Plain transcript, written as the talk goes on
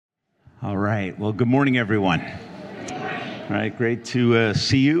All right. Well, good morning, everyone. All right. Great to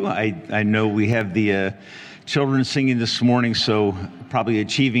see you. I know we have the children singing this morning, so probably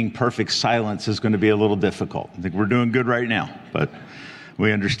achieving perfect silence is going to be a little difficult. I think we're doing good right now, but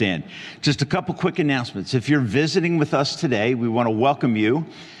we understand. Just a couple quick announcements. If you're visiting with us today, we want to welcome you.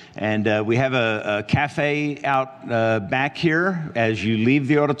 And we have a cafe out back here. As you leave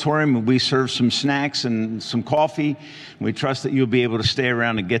the auditorium, we serve some snacks and some coffee. We trust that you'll be able to stay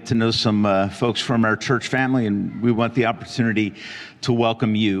around and get to know some folks from our church family, and we want the opportunity to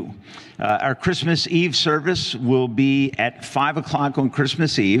welcome you. Our Christmas Eve service will be at 5 o'clock on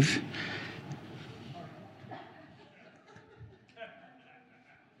Christmas Eve.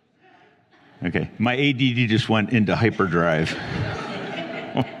 Okay, my ADD just went into hyperdrive.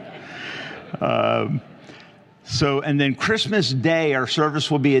 And then Christmas Day, our service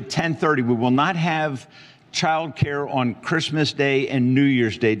will be at 10:30. We will not have childcare on Christmas Day and New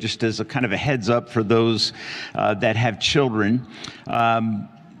Year's Day, just as a kind of a heads up for those that have children.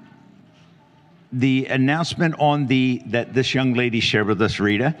 The announcement that this young lady shared with us,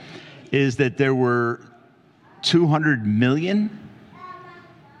 Rita, is that there were 200 million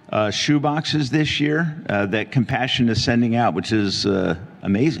shoe boxes this year that Compassion is sending out, which is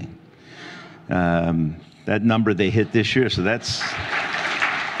amazing. That number they hit this year, so that's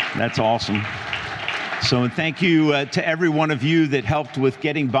awesome. So thank you to every one of you that helped with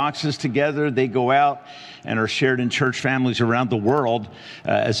getting boxes together. They go out and are shared in church families around the world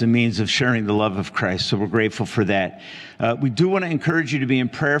as a means of sharing the love of Christ. So we're grateful for that. We do want to encourage you to be in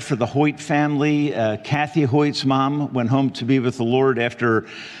prayer for the Hoyt family. Kathy Hoyt's mom went home to be with the Lord after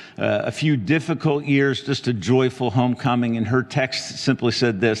a few difficult years, just a joyful homecoming. And her text simply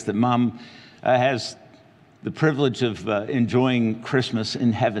said this, that Mom has the privilege of enjoying Christmas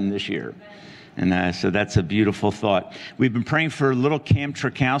in heaven this year. And so that's a beautiful thought. We've been praying for little Cam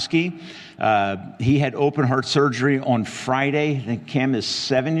Trakowski. He had open heart surgery on Friday. I think Cam is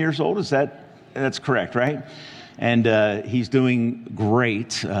 7 years old. That's correct, right? And he's doing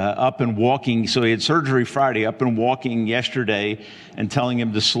great, up and walking. So he had surgery Friday, up and walking yesterday, and telling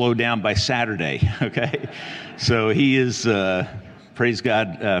him to slow down by Saturday, okay? So he is, praise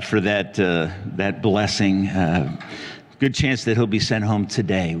God for that blessing. Good chance that he'll be sent home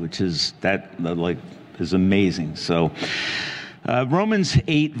today, which is amazing. So Romans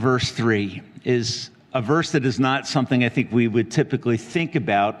 8, verse 3 is a verse that is not something I think we would typically think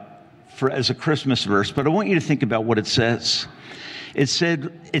about as a Christmas verse, but I want you to think about what it says. It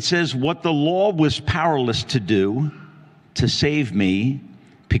says, what the law was powerless to do to save me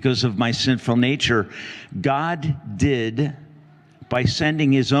because of my sinful nature, God did by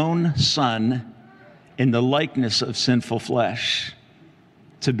sending his own Son in the likeness of sinful flesh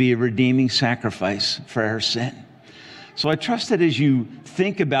to be a redeeming sacrifice for our sin. So I trust that as you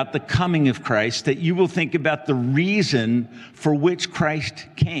think about the coming of Christ, that you will think about the reason for which Christ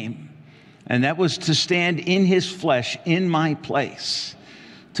came. And that was to stand in his flesh in my place,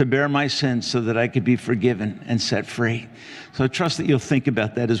 to bear my sins so that I could be forgiven and set free. So I trust that you'll think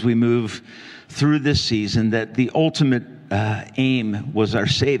about that as we move through this season, that the ultimate aim was our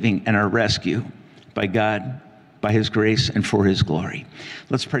saving and our rescue by God, by his grace, and for his glory.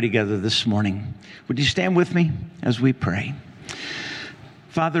 Let's pray together this morning. Would you stand with me as we pray?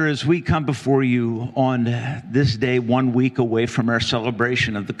 Father, as we come before you on this day, 1 week away from our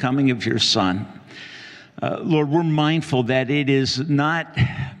celebration of the coming of your Son, Lord, we're mindful that it's not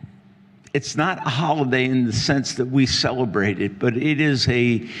a holiday in the sense that we celebrate it, but it is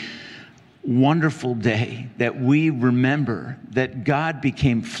a wonderful day that we remember that God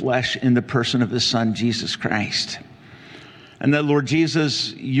became flesh in the person of his Son, Jesus Christ. And that, Lord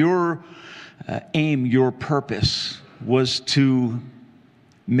Jesus, your aim, your purpose was to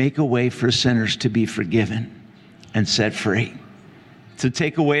make a way for sinners to be forgiven and set free, to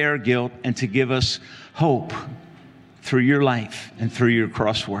take away our guilt and to give us hope through your life and through your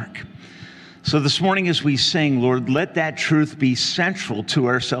cross work. So this morning as we sing, Lord, let that truth be central to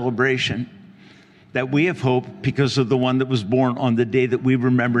our celebration, that we have hope because of the one that was born on the day that we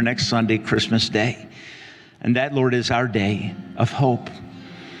remember next Sunday, Christmas Day. And that, Lord, is our day of hope.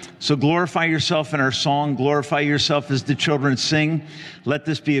 So glorify yourself in our song. Glorify yourself as the children sing. Let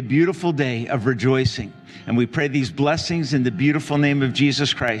this be a beautiful day of rejoicing. And we pray these blessings in the beautiful name of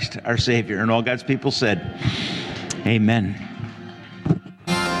Jesus Christ, our Savior. And all God's people said, amen.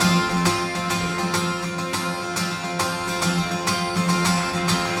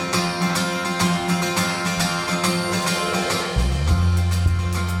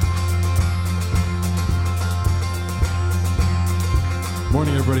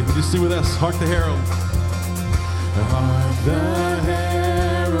 Morning, everybody. Would you sing with us? Hark the herald. Hark the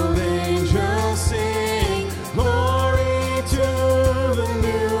herald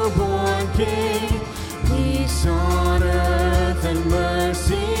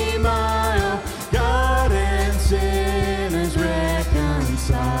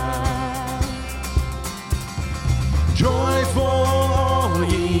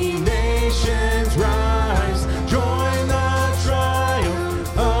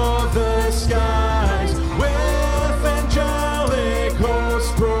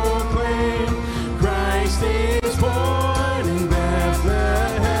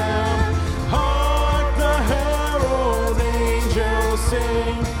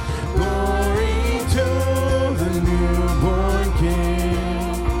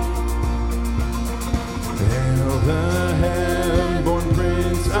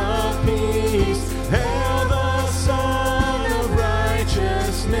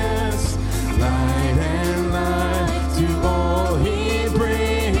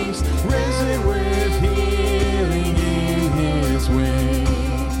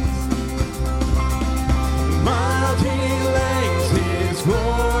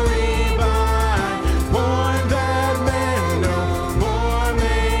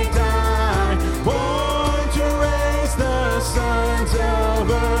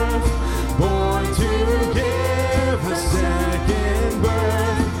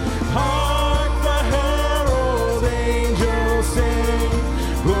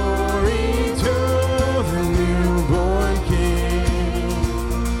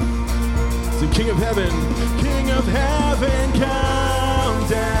heaven, King of heaven, come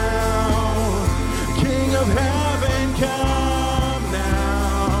down. King of heaven, come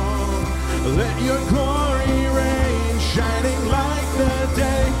now. Let your glory reign, shining like the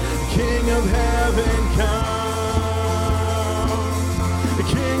day. King of heaven, come.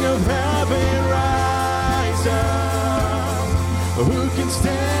 King of heaven, rise up. Who can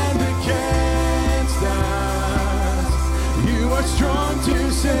stand against us? You are strong to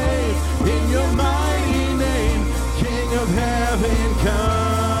save in your mighty name. King of heaven,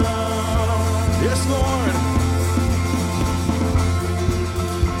 come. Yes, Lord.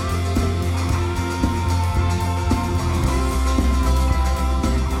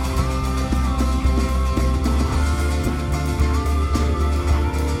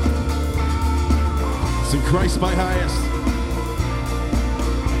 Sing Christ by highest.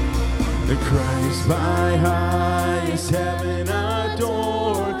 The Christ by highest, heaven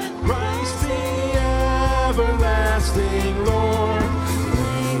adored. Christ the everlasting Lord.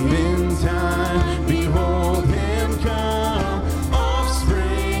 Late in time, behold him come,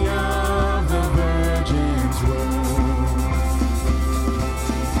 offspring of the Virgin's womb.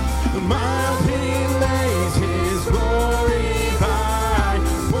 Mild he lays his glory by,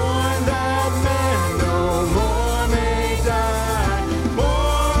 born that man no more may die,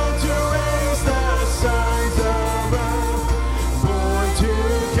 born to raise the sons of earth, born to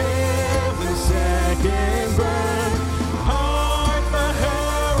give the second birth. Hark the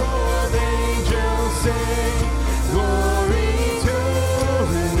herald angels sing, glory to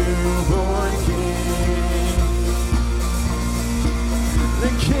the newborn King. The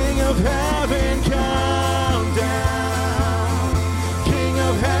King of heaven, come down. King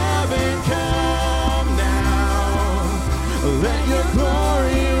of heaven, come now. Let your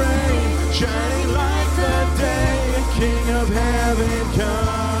glory reign, shining like the day. King of heaven,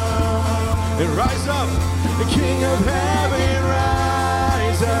 come. And rise up. The King of heaven,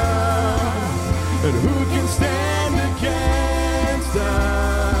 rise up. And who can stand against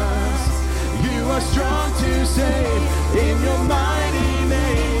us? You are strong to save in your mighty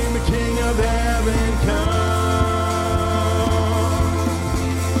name. The King of heaven, come.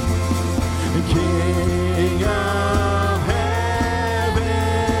 The King of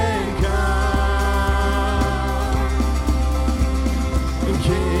heaven, come. The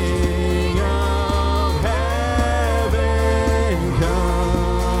King of heaven,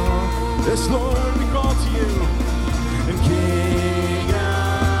 come. Yes, Lord, we call to you. And King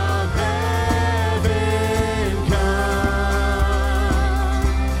of heaven, come.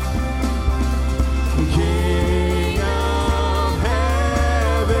 King of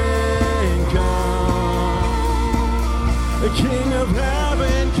heaven, come. The King of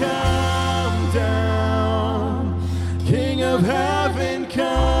heaven, come down. King of heaven,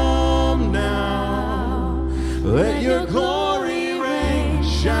 come now. Let your glory reign,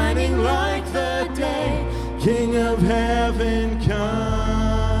 shining like the day. King of heaven, come.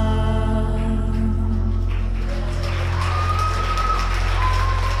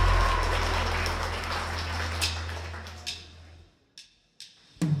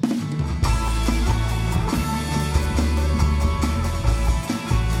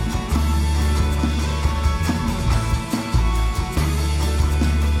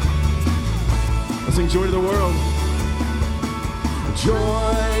 Let's sing joy to the world.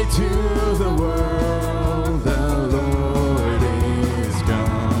 Joy to the world, the Lord is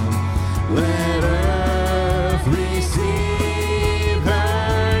come. Let earth receive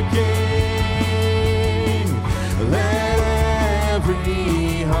her King. Let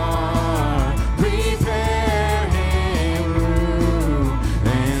every heart prepare him room.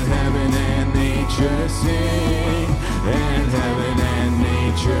 And heaven and nature sing. And heaven and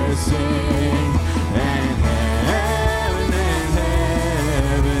nature sing. And heaven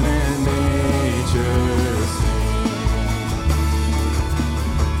and nature sing.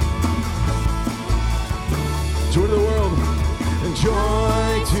 Joy to the world, and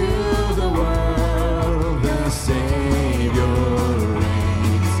joy to the world, the Savior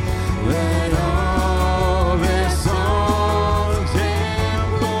reigns. Let all their songs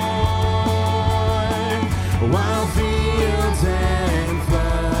employ, while fields and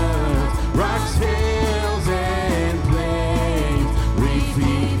floods, rocks, hills, and plains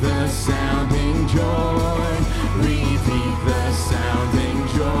repeat the sounding joy, repeat the sounding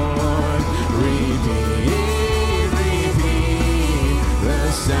joy, repeat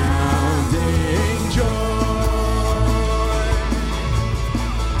the sounding joy.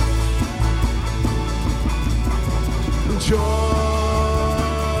 Joy,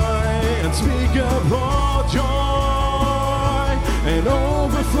 unspeakable joy, and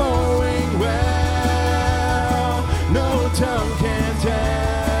overflowing well. no tongue can tell.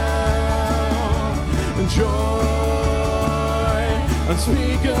 Joy,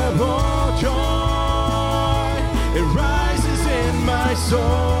 unspeakable joy, it rises in my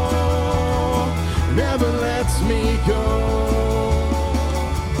soul, never lets me go.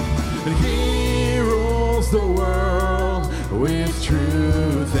 And he rules the world with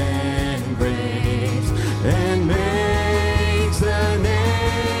truth and grace, and makes the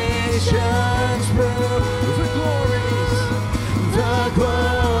nations prove the glories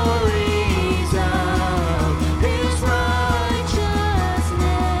of his righteousness,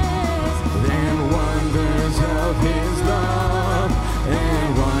 and wonders of his love, and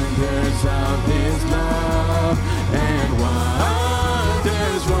wonders of his love, and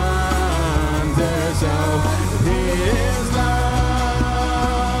wonders of his love.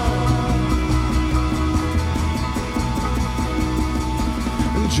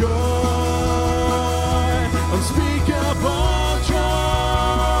 Joy, unspeakable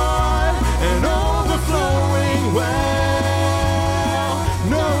joy, and overflowing well,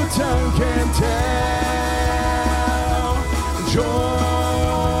 no tongue can tell. Joy,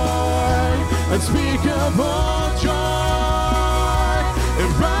 unspeakable joy, it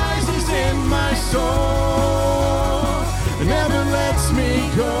rises in my soul, it never lets me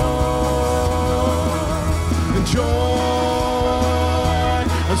go. Joy,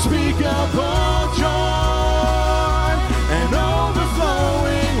 unspeakable joy, and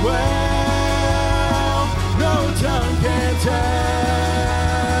overflowing well, no tongue can tell.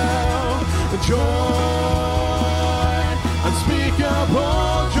 Joy,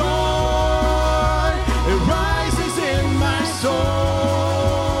 unspeakable joy, it rises in my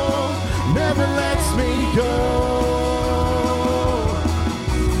soul, never lets me go.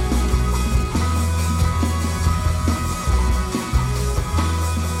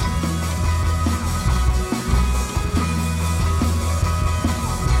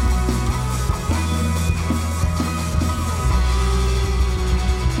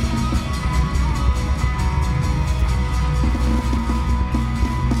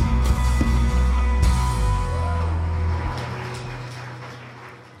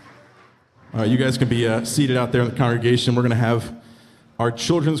 You guys can be seated out there in the congregation. We're going to have our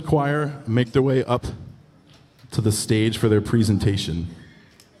children's choir make their way up to the stage for their presentation.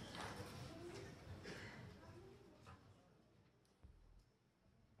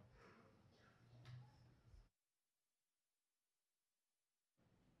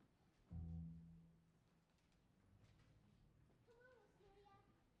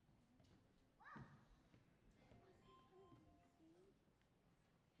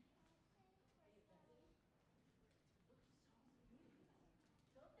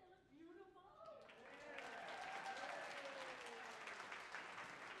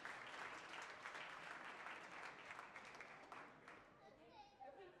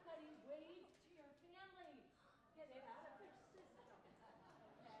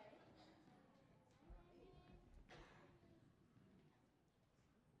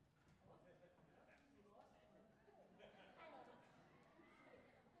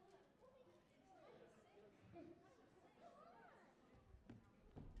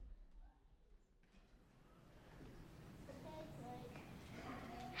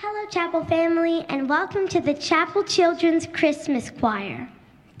 Hello, Chapel family, and welcome to the Chapel Children's Christmas Choir.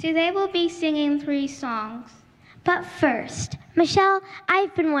 Today we'll be singing 3 songs. But first, Michelle,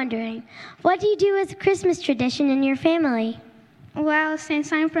 I've been wondering, what do you do as a Christmas tradition in your family? Well,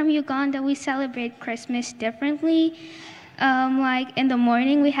 since I'm from Uganda, we celebrate Christmas differently. Like in the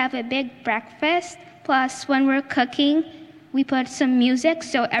morning, we have a big breakfast. Plus, when we're cooking, we put some music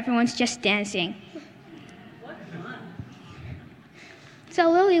so everyone's just dancing. So,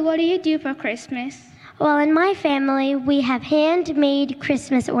 Lily, what do you do for Christmas? Well, in my family, we have handmade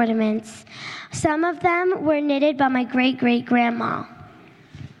Christmas ornaments. Some of them were knitted by my great-great-grandma.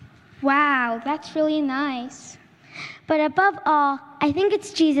 Wow, that's really nice. But above all, I think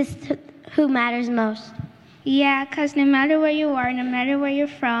it's Jesus who matters most. Yeah, because no matter where you are, no matter where you're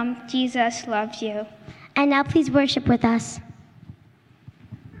from, Jesus loves you. And now please worship with us.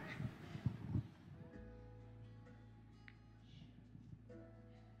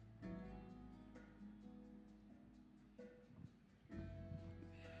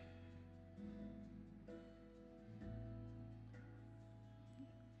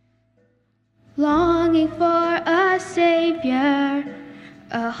 Longing for a Savior,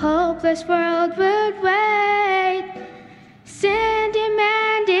 a hopeless world would wait. Sin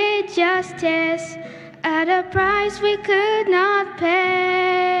demanded justice at a price we could not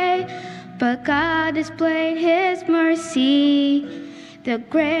pay. But God displayed His mercy, the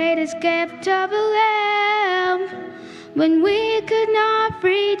greatest gift of a lamb. When we could not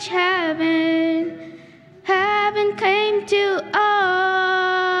reach heaven, heaven came to us.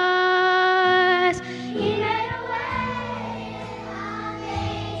 He made a way in a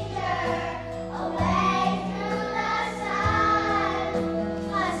manger, a way through the sun.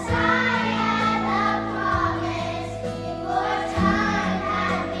 Messiah, the promise, before time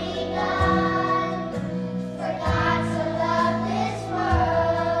had begun. For God so loved this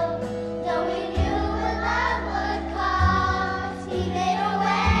world, though He knew what love would cost, He made a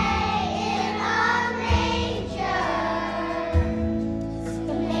way in a manger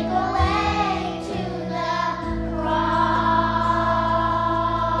to make a way to the cross.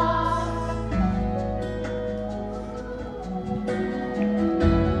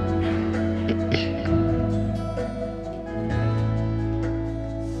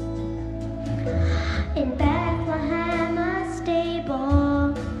 In Bethlehem, a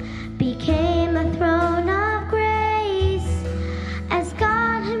stable became a throne of grace, as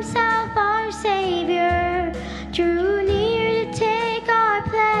God Himself, our Savior, drew near to take our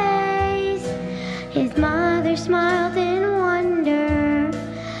place. His mother smiled in wonder,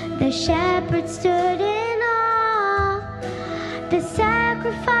 the shepherds stood in awe. The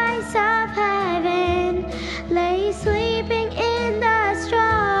sacrifice of heaven lay sleeping in the straw.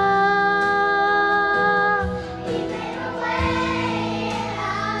 He made a way in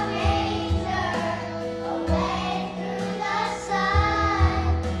a manger, a way through the sun.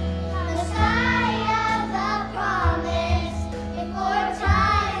 Messiah, the promise, before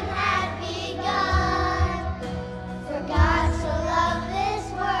time had begun. For God so loved this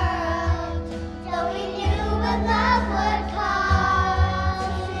world, though He knew what love would cost,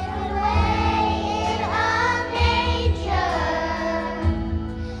 He made a way in a manger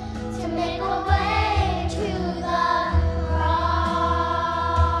to make a way to the cross.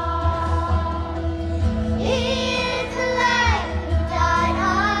 He is the light who died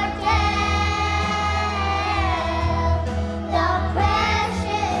our death, the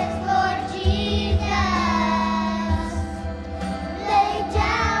precious Lord Jesus laid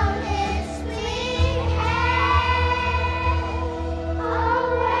down His sweet head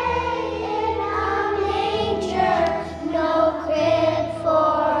away in a manger, no crib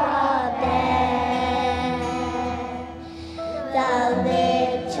for a bed. The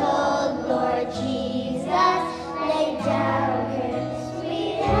little Lord Jesus laid down His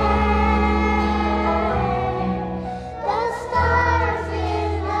sweet head. The stars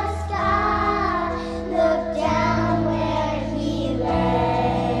in the sky look down where He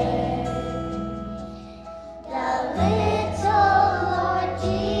lay. The little Lord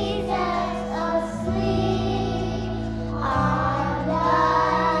Jesus asleep on the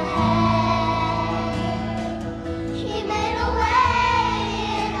hay. He made a way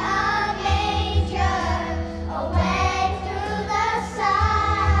in a manger, a way through the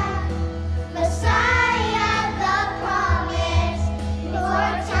sun. Messiah, the promise,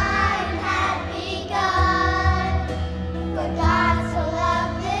 before time had begun. For God so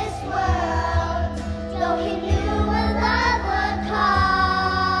loved this world, though He knew what love would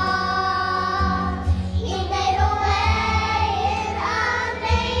cost, He made a way in a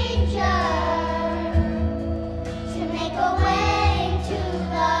manger to make a way to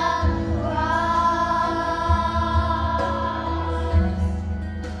the cross.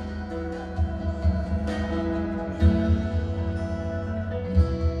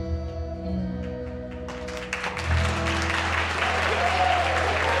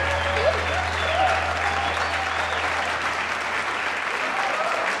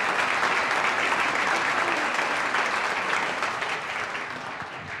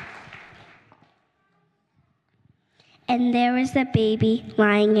 And there was the baby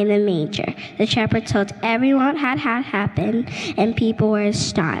lying in a manger. The shepherd told everyone what had happened, and people were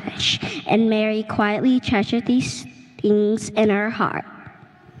astonished. And Mary quietly treasured these things in her heart.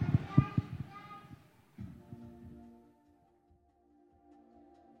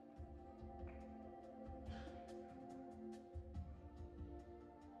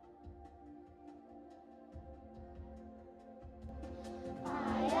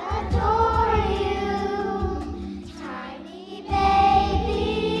 I adore you, tiny baby.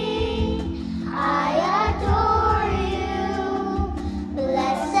 I adore you,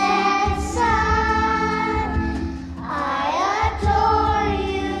 blessed Son. I adore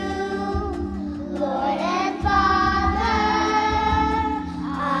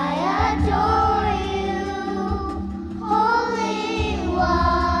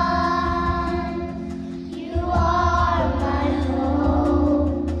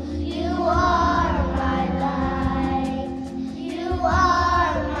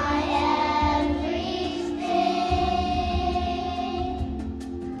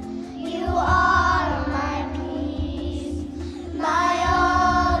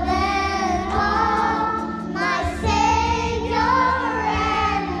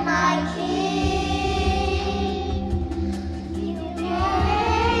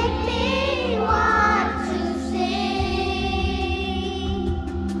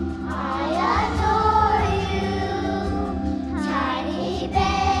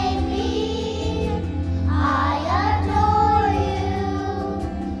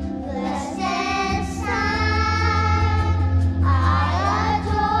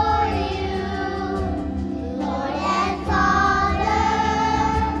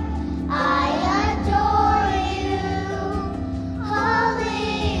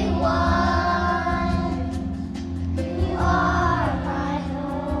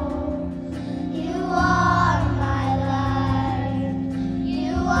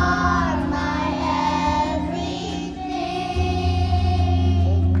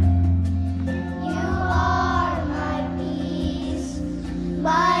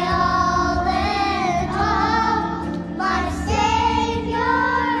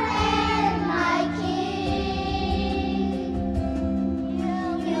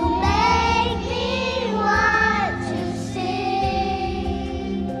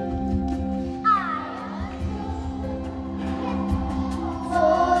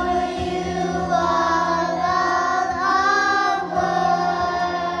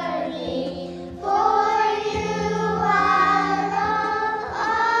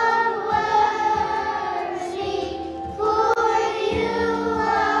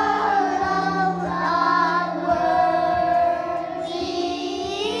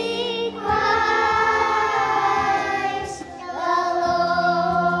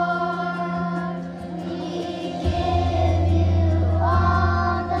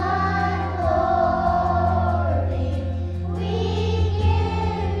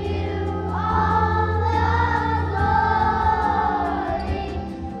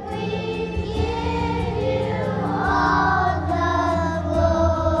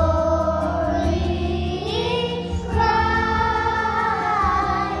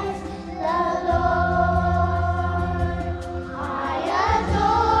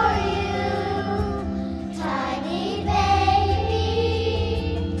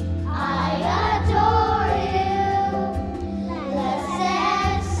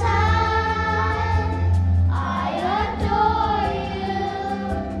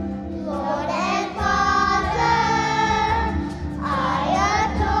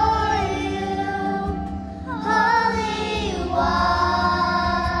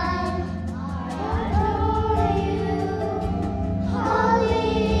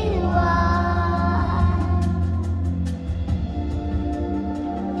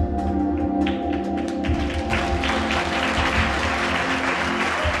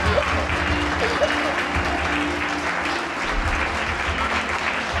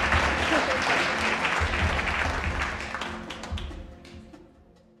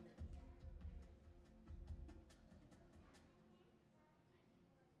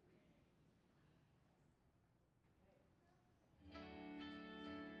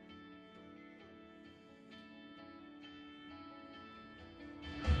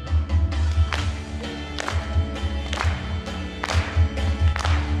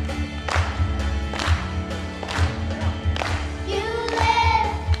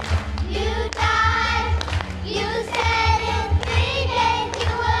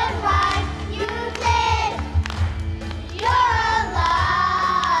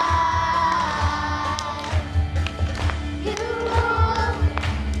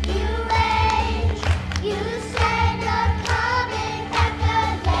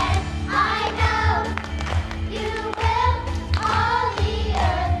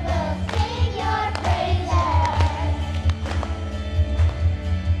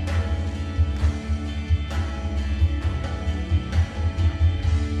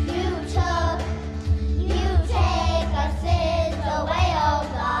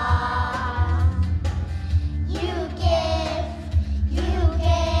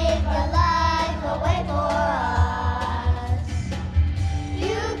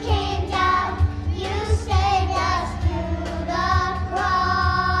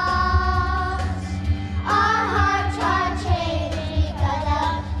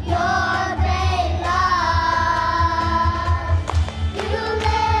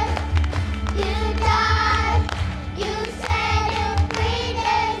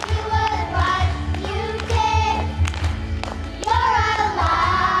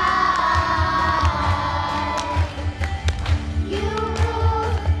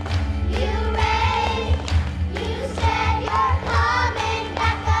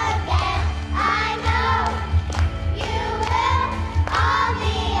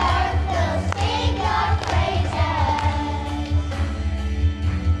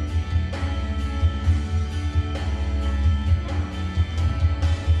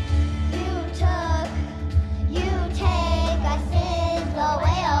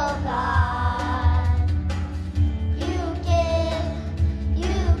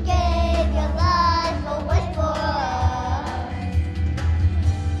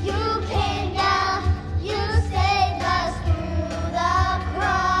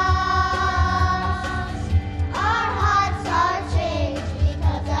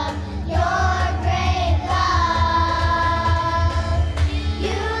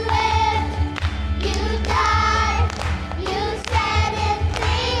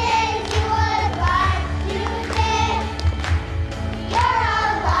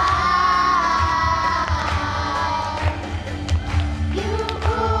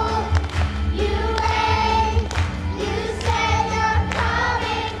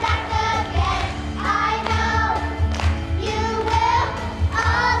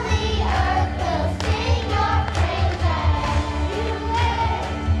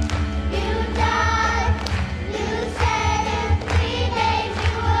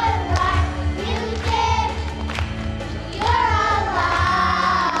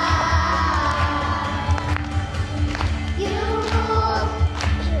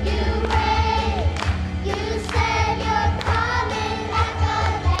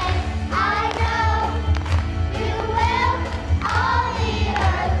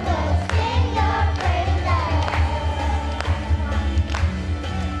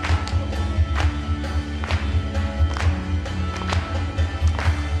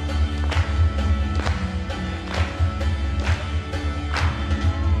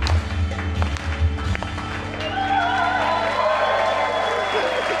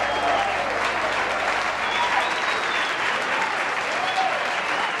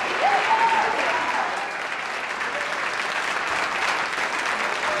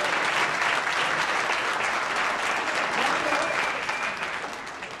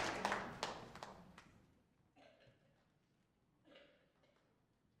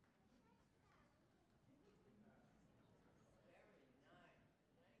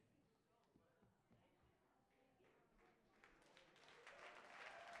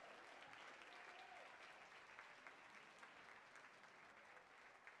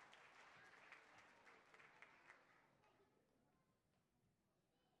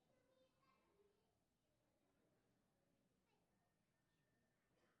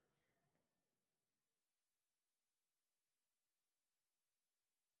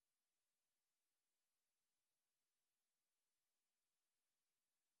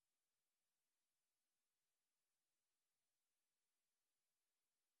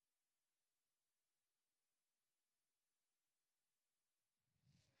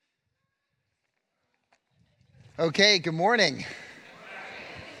Okay, good morning.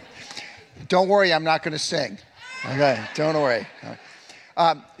 Don't worry, I'm not going to sing. Okay, don't worry.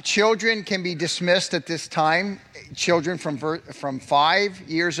 Children can be dismissed at this time. Children from 5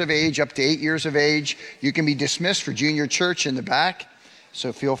 years of age up to 8 years of age, you can be dismissed for junior church in the back.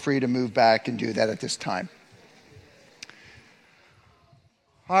 So feel free to move back and do that at this time.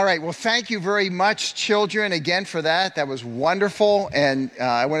 All right, well, thank you very much, children, again for that. That was wonderful. And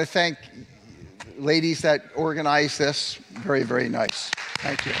I want to thank ladies that organized this. Very, very nice.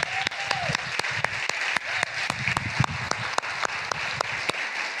 Thank you.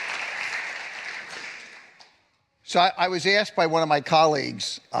 So I was asked by one of my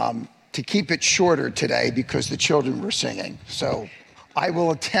colleagues to keep it shorter today because the children were singing. So I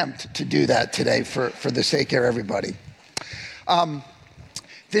will attempt to do that today for the sake of everybody.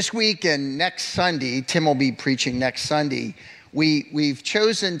 This week and next Sunday, Tim will be preaching next Sunday, we've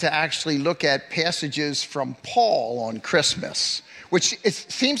chosen to actually look at passages from Paul on Christmas, which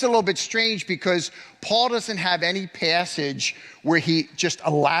seems a little bit strange because Paul doesn't have any passage where he just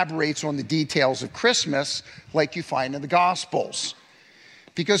elaborates on the details of Christmas like you find in the Gospels.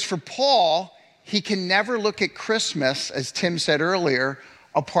 Because for Paul, he can never look at Christmas, as Tim said earlier,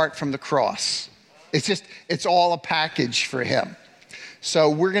 apart from the cross. It's all a package for him. So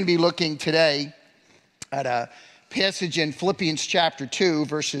we're going to be looking today at a passage in Philippians chapter 2,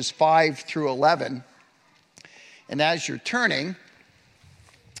 verses 5 through 11. And as you're turning,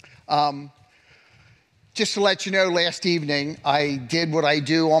 just to let you know, last evening I did what I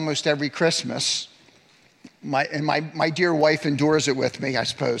do almost every Christmas. My dear wife endures it with me, I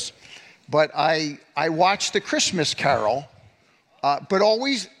suppose. But I watched the Christmas Carol, but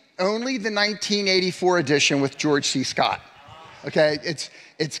always only the 1984 edition with George C. Scott. Okay,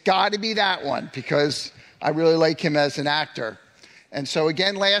 it's got to be that one because I really like him as an actor. And so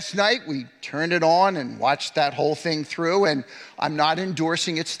again, last night we turned it on and watched that whole thing through. And I'm not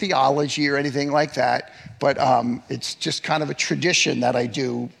endorsing its theology or anything like that, but it's just kind of a tradition that I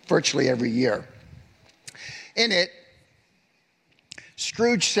do virtually every year. In it,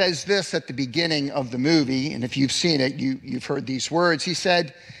 Scrooge says this at the beginning of the movie, and if you've seen it, you've heard these words. He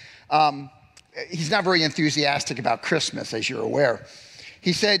said, he's not very enthusiastic about Christmas, as you're aware.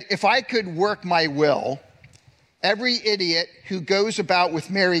 He said, if I could work my will, every idiot who goes about with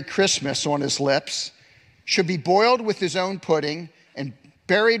Merry Christmas on his lips should be boiled with his own pudding and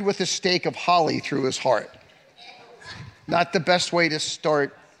buried with a stake of holly through his heart. Not the best way to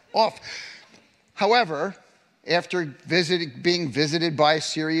start off. However, after being visited by a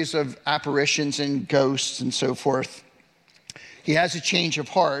series of apparitions and ghosts and so forth, he has a change of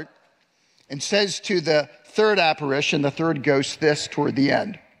heart and says to the third apparition, the third ghost, this toward the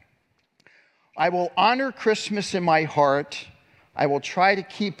end. I will honor Christmas in my heart. I will try to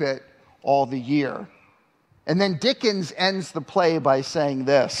keep it all the year. And then Dickens ends the play by saying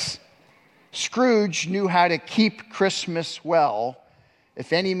this. Scrooge knew how to keep Christmas well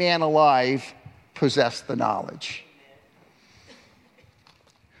if any man alive possessed the knowledge.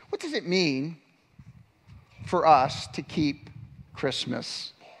 What does it mean for us to keep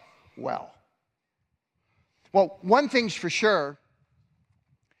Christmas well? Well, one thing's for sure.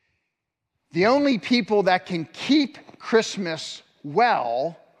 The only people that can keep Christmas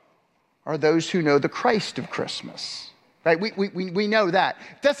well are those who know the Christ of Christmas. Right? We know that.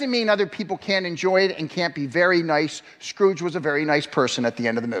 Doesn't mean other people can't enjoy it and can't be very nice. Scrooge was a very nice person at the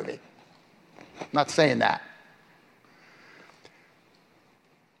end of the movie. I'm not saying that.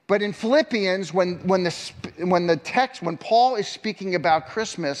 But in Philippians, when Paul is speaking about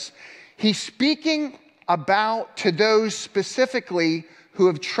Christmas, he's speaking about to those specifically who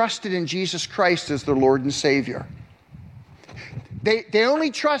have trusted in Jesus Christ as their Lord and Savior. They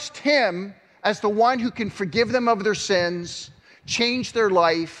only trust him as the one who can forgive them of their sins, change their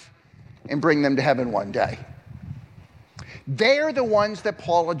life, and bring them to heaven one day. They're the ones that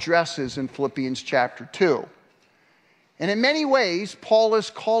Paul addresses in Philippians chapter 2. And in many ways, Paul is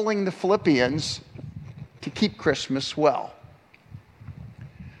calling the Philippians to keep Christmas well.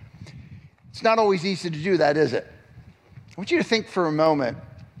 It's not always easy to do that, is it? I want you to think for a moment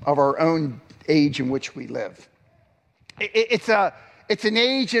of our own age in which we live. It's an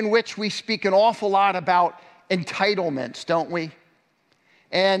age in which we speak an awful lot about entitlements, don't we?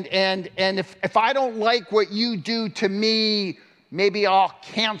 And if I don't like what you do to me, maybe I'll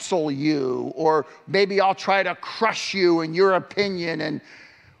cancel you, or maybe I'll try to crush you in your opinion. And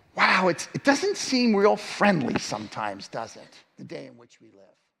wow, it doesn't seem real friendly sometimes, does it? The day in which we live.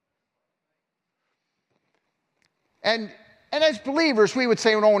 And as believers, we would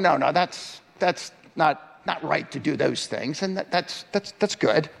say, oh, no, that's not right to do those things, and that's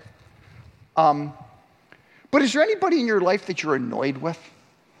good. But is there anybody in your life that you're annoyed with?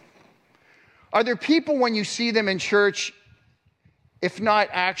 Are there people when you see them in church, if not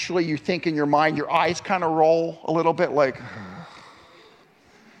actually you think in your mind, your eyes kind of roll a little bit like,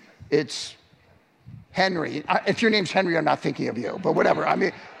 it's Henry. If your name's Henry, I'm not thinking of you, but whatever. I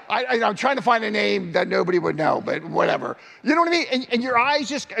mean, I'm trying to find a name that nobody would know, but whatever. You know what I mean? And your eyes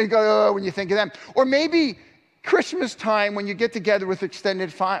just go, oh, when you think of them. Or maybe Christmas time when you get together with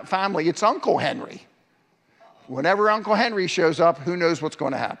extended family, it's Uncle Henry. Whenever Uncle Henry shows up, who knows what's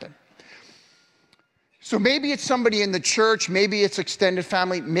going to happen? So maybe it's somebody in the church, maybe it's extended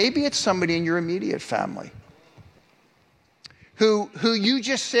family, maybe it's somebody in your immediate family who you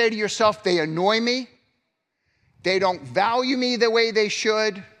just say to yourself, they annoy me, they don't value me the way they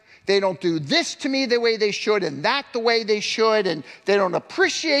should, they don't do this to me the way they should and that the way they should, and they don't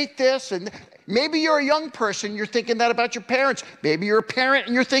appreciate this. And maybe you're a young person, you're thinking that about your parents. Maybe you're a parent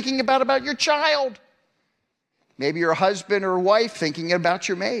and you're thinking about your child. Maybe you're a husband or a wife thinking about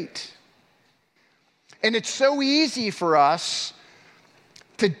your mate. And it's so easy for us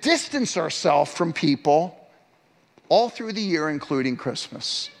to distance ourselves from people all through the year, including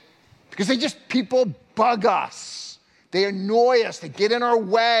Christmas. Because people bug us. They annoy us. They get in our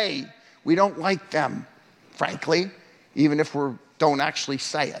way. We don't like them, frankly, even if we don't actually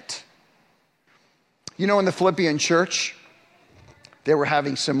say it. You know, in the Philippian church, they were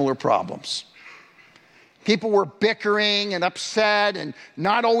having similar problems. People were bickering and upset and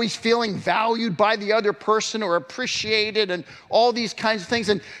not always feeling valued by the other person or appreciated and all these kinds of things.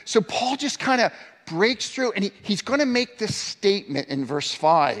 And so Paul just kind of breaks through, and he's going to make this statement in verse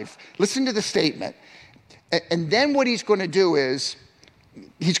 5. Listen to the statement. And then what he's going to do is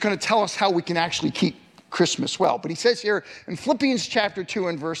he's going to tell us how we can actually keep Christmas well. But he says here in Philippians chapter 2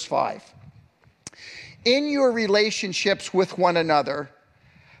 and verse 5, in your relationships with one another,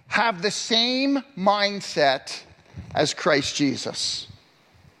 have the same mindset as Christ Jesus.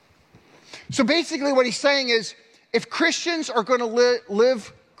 So basically what he's saying is, if Christians are going to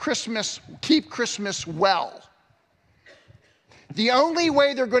live Christmas, keep Christmas well, the only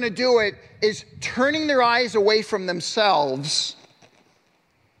way they're going to do it is turning their eyes away from themselves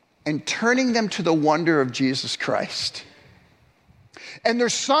and turning them to the wonder of Jesus Christ. And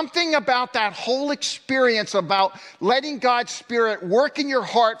there's something about that whole experience about letting God's Spirit work in your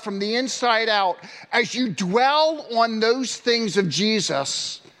heart from the inside out as you dwell on those things of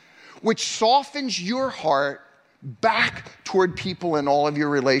Jesus, which softens your heart back toward people in all of your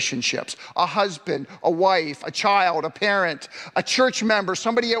relationships. A husband, a wife, a child, a parent, a church member,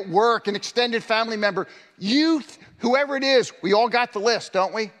 somebody at work, an extended family member, youth, whoever it is. We all got the list,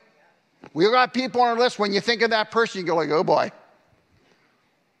 don't we? We all got people on our list. When you think of that person, you go like, oh boy.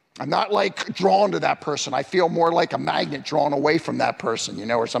 I'm not like drawn to that person. I feel more like a magnet drawn away from that person, you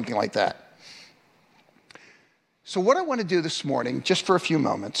know, or something like that. So what I want to do this morning, just for a few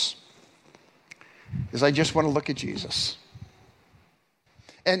moments, is I just want to look at Jesus.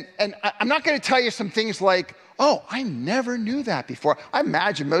 And I'm not going to tell you some things like, oh, I never knew that before. I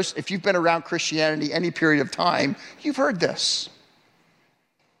imagine if you've been around Christianity any period of time, you've heard this.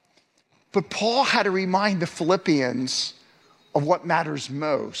 But Paul had to remind the Philippians of what matters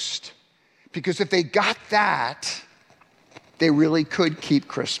most. Because if they got that, they really could keep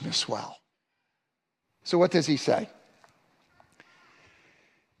Christmas well. So what does he say?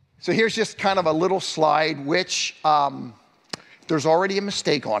 So here's just kind of a little slide, which there's already a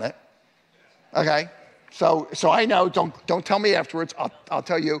mistake on it. Okay? So I know, don't tell me afterwards, I'll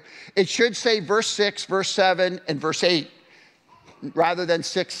tell you. It should say verse 6, verse 7, and verse 8. Rather than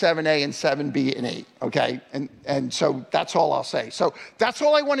 6, 7a, and 7b, and 8, okay? And so that's all I'll say. So that's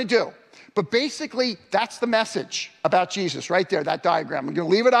all I want to do. But basically, that's the message about Jesus right there, that diagram. I'm going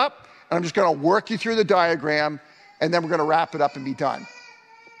to leave it up, and I'm just going to work you through the diagram, and then we're going to wrap it up and be done.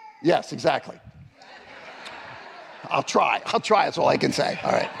 Yes, exactly. I'll try. That's all I can say.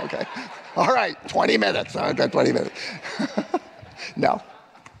 All right, okay. All right, 20 minutes. I've got 20 minutes. No.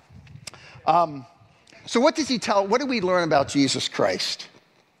 So what does he tell? What do we learn about Jesus Christ?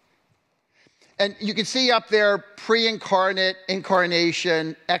 And you can see up there, pre-incarnate,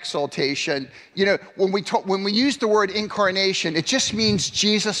 incarnation, exaltation. You know, when we use the word incarnation, it just means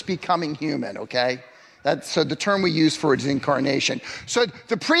Jesus becoming human, okay? So the term we use for it is incarnation. So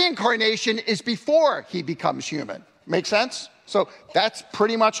the pre-incarnation is before he becomes human. Make sense? So that's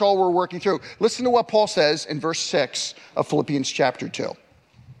pretty much all we're working through. Listen to what Paul says in verse 6 of Philippians chapter 2.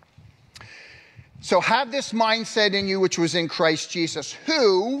 So have this mindset in you which was in Christ Jesus,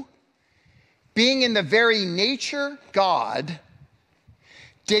 who, being in the very nature God,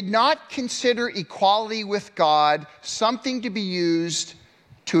 did not consider equality with God something to be used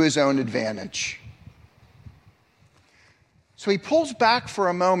to his own advantage. So he pulls back for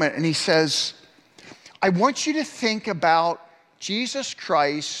a moment and he says, I want you to think about Jesus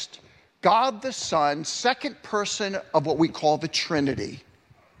Christ, God the Son, second person of what we call the Trinity.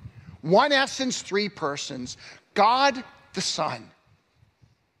 One essence, three persons. God the Son.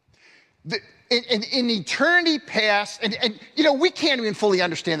 In eternity past, and you know, we can't even fully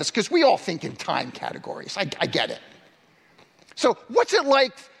understand this because we all think in time categories. I get it. So what's it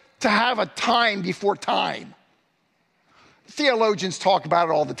like to have a time before time? Theologians talk about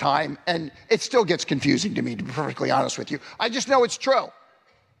it all the time, and it still gets confusing to me, to be perfectly honest with you. I just know it's true.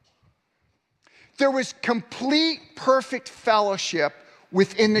 There was complete, perfect fellowship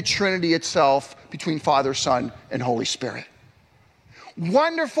within the Trinity itself between Father, Son, and Holy Spirit.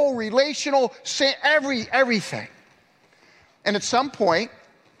 Wonderful, relational, everything. And at some point,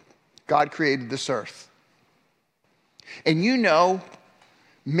 God created this earth. And you know,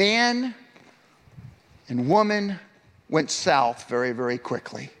 man and woman went south very, very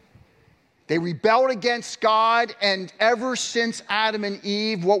quickly. They rebelled against God, and ever since Adam and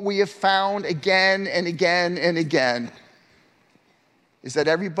Eve, what we have found again and again and again is that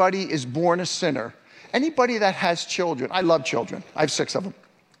everybody is born a sinner. Anybody that has children, I love children, I have 6 of them.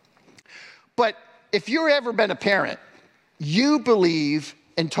 But if you've ever been a parent, you believe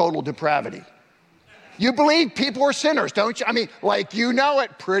in total depravity. You believe people are sinners, don't you? I mean, like, you know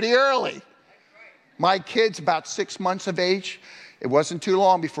it pretty early. My kid's about 6 months of age. It wasn't too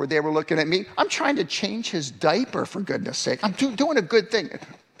long before they were looking at me. I'm trying to change his diaper, for goodness sake. I'm doing a good thing.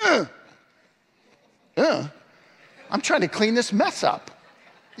 I'm trying to clean this mess up.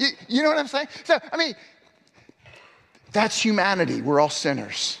 You know what I'm saying? So, I mean, that's humanity. We're all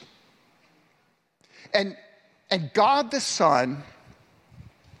sinners. And God the Son,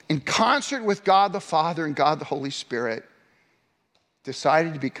 in concert with God the Father and God the Holy Spirit,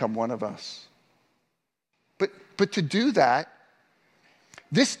 decided to become one of us. But to do that,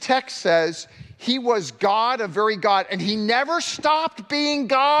 this text says he was God, a very God, and he never stopped being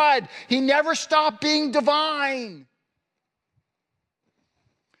God. He never stopped being divine.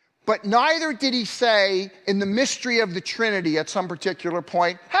 But neither did he say in the mystery of the Trinity at some particular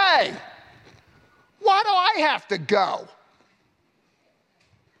point, hey, why do I have to go?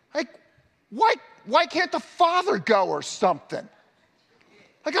 Like, why can't the Father go or something?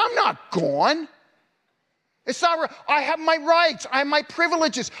 Like, I'm not gone. It's not right. I have my rights. I have my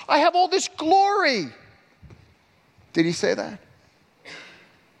privileges. I have all this glory. Did he say that?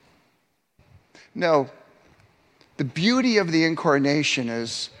 No. The beauty of the incarnation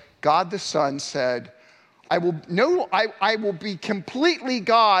is God the Son said, I will be completely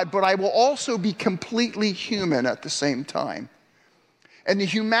God, but I will also be completely human at the same time. And the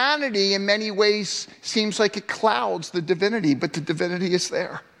humanity in many ways seems like it clouds the divinity, but the divinity is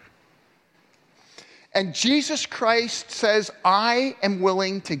there. And Jesus Christ says, I am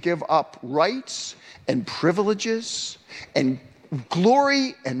willing to give up rights and privileges and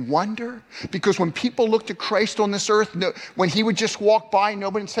glory and wonder. Because when people looked at Christ on this earth, when he would just walk by,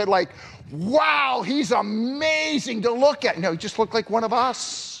 nobody said like, wow, he's amazing to look at. No, he just looked like one of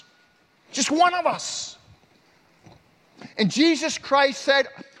us. Just one of us. And Jesus Christ said,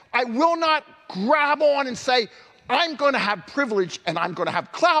 I will not grab on and say, I'm going to have privilege and I'm going to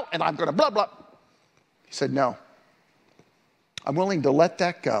have clout and I'm going to blah, blah. He said, no, I'm willing to let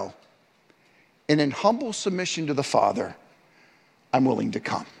that go. And in humble submission to the Father, I'm willing to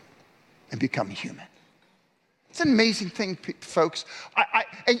come and become human. It's an amazing thing, folks.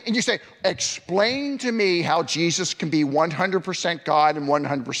 And you say, explain to me how Jesus can be 100% God and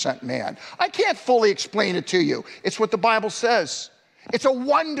 100% man. I can't fully explain it to you. It's what the Bible says. It's a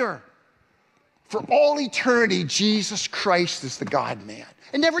wonder. For all eternity, Jesus Christ is the God-man.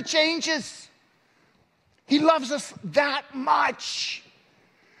 It never changes. He loves us that much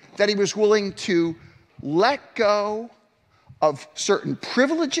that he was willing to let go of certain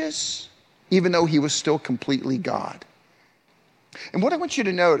privileges, even though he was still completely God. And what I want you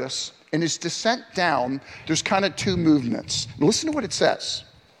to notice, in his descent down, there's kind of 2 movements. Listen to what it says.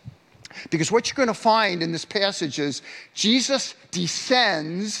 Because what you're going to find in this passage is Jesus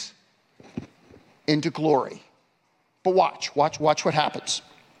descends into glory. But watch what happens.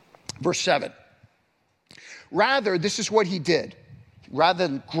 Verse 7. Rather, this is what he did. Rather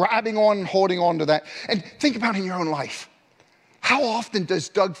than grabbing on and holding on to that. And think about it in your own life. How often does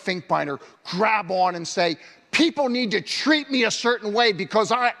Doug Finkbeiner grab on and say, people need to treat me a certain way because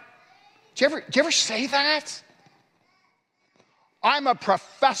do you ever say that? I'm a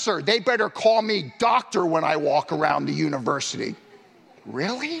professor. They better call me doctor when I walk around the university.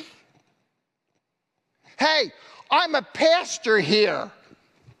 Really? Hey, I'm a pastor here.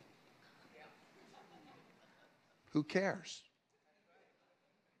 Who cares?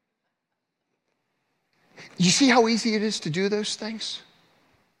 You see how easy it is to do those things?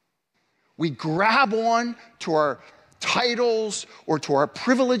 We grab on to our titles or to our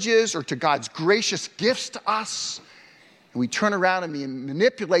privileges or to God's gracious gifts to us, and we turn around and we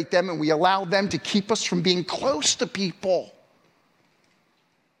manipulate them, and we allow them to keep us from being close to people.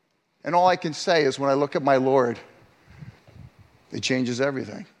 And all I can say is when I look at my Lord, it changes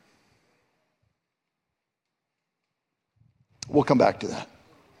everything. We'll come back to that.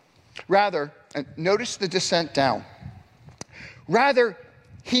 Rather, and notice the descent down. Rather,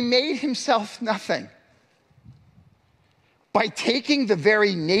 he made himself nothing by taking the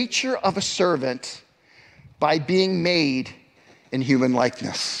very nature of a servant, by being made in human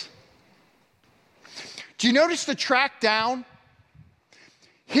likeness. Do you notice the track down?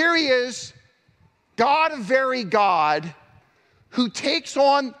 Here he is, God of very God, who takes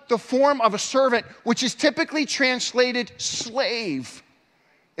on the form of a servant, which is typically translated slave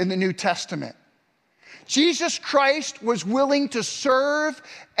in the New Testament. Jesus Christ was willing to serve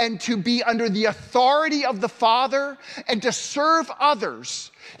and to be under the authority of the Father and to serve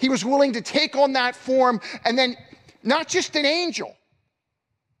others. He was willing to take on that form, and then not just an angel,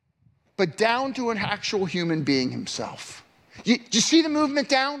 but down to an actual human being himself. Do you see the movement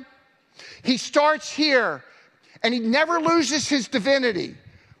down? He starts here, and he never loses his divinity,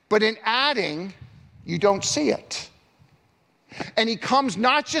 but in adding, you don't see it. And he comes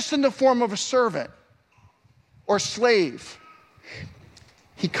not just in the form of a servant or slave,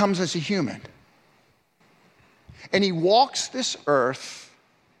 he comes as a human. And he walks this earth,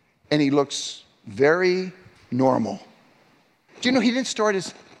 and he looks very normal. Do you know he didn't start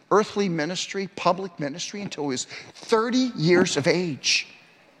his earthly ministry, public ministry, until he was 30 years of age?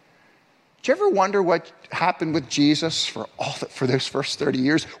 Do you ever wonder what happened with Jesus for those first 30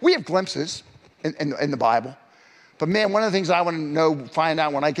 years? We have glimpses in the Bible. But man, one of the things I want to find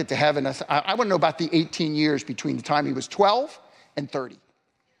out when I get to heaven, I want to know about the 18 years between the time he was 12 and 30.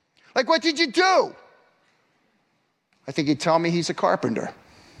 Like, what did you do? I think he'd tell me he's a carpenter,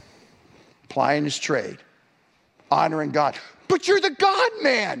 plying his trade, honoring God. But you're the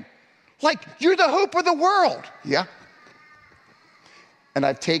God-man. Like, you're the hope of the world. Yeah. And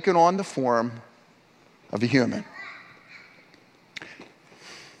I've taken on the form of a human.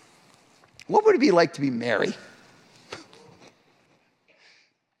 What would it be like to be Mary?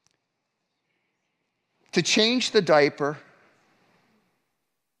 To change the diaper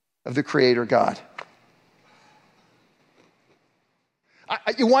of the Creator God.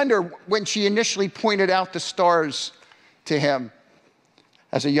 You wonder, when she initially pointed out the stars to him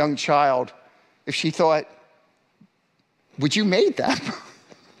as a young child, if she thought, would you made them?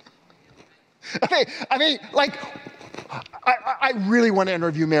 I mean, like, I really want to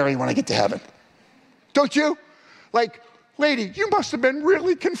interview Mary when I get to heaven. Don't you? Like, lady, you must have been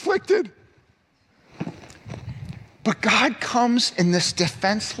really conflicted. But God comes in this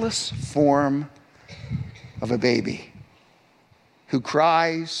defenseless form of a baby who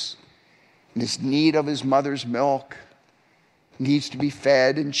cries in his need of his mother's milk, needs to be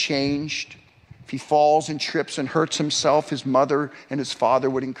fed and changed. If he falls and trips and hurts himself, his mother and his father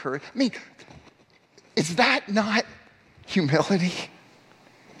would encourage. I mean, is that not humility?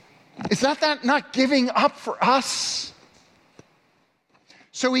 Is that not giving up for us?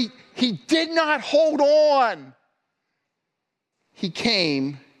 So he did not hold on. He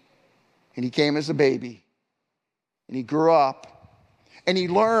came, and he came as a baby, and he grew up, and he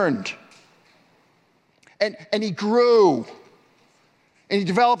learned, and he grew, and he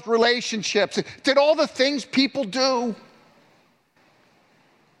developed relationships, did all the things people do.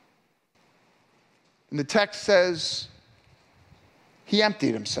 And the text says he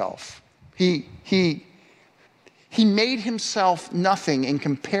emptied himself. He made himself nothing in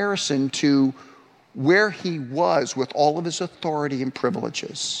comparison to where he was with all of his authority and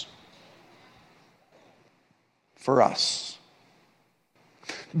privileges for us.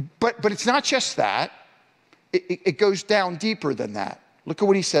 But it's not just that. It goes down deeper than that. Look at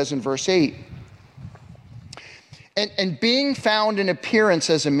what he says in verse 8. And being found in appearance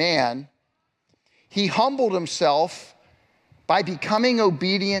as a man, he humbled himself by becoming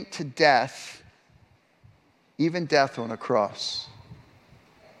obedient to death, even death on a cross.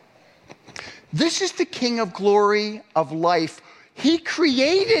 This is the King of glory of life. He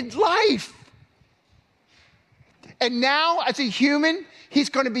created life. And now, as a human, he's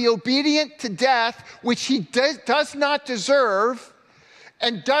going to be obedient to death, which he does not deserve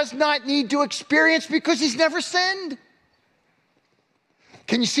and does not need to experience because he's never sinned.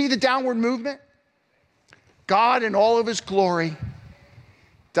 Can you see the downward movement? God, in all of his glory,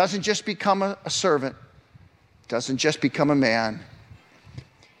 doesn't just become a servant, doesn't just become a man.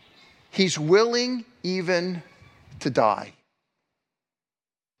 He's willing even to die.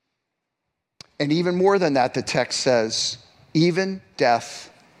 And even more than that, the text says, even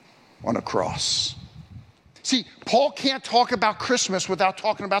death on a cross. See, Paul can't talk about Christmas without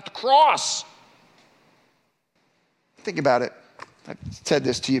talking about the cross. Think about it. I've said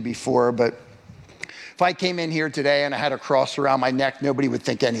this to you before, but if I came in here today and I had a cross around my neck, nobody would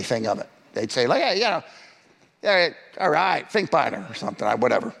think anything of it. They'd say, like, hey, yeah, all right, Finkbeiner or something,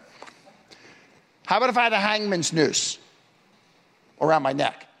 whatever. How about if I had a hangman's noose around my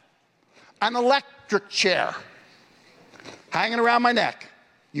neck? An electric chair hanging around my neck.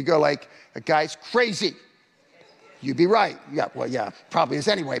 You go like, a guy's crazy. You'd be right. Yeah, well, yeah, probably is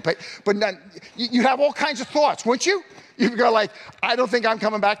anyway. But none, you'd have all kinds of thoughts, wouldn't you? You'd go like, I don't think I'm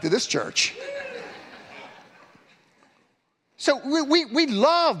coming back to this church. So we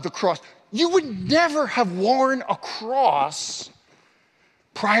love the cross. You would never have worn a cross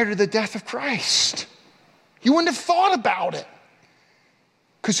prior to the death of Christ. You wouldn't have thought about it.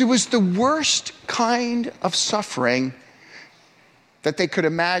 Because it was the worst kind of suffering that they could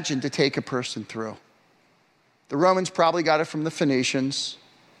imagine to take a person through. The Romans probably got it from the Phoenicians.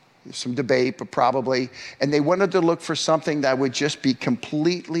 There's some debate, but probably. And they wanted to look for something that would just be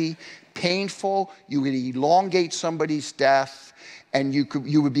completely painful. You would elongate somebody's death, and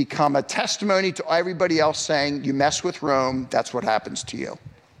you would become a testimony to everybody else saying, you mess with Rome, that's what happens to you.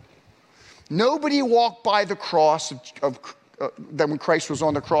 Nobody walked by the cross that when Christ was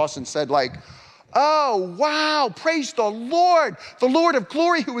on the cross and said like, oh, wow, praise the Lord of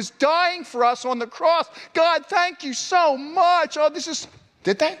glory who is dying for us on the cross. God, thank you so much. Oh,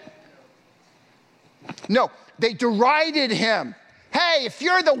 did they? No, they derided him. Hey, if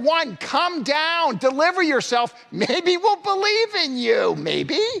you're the one, come down, deliver yourself. Maybe we'll believe in you,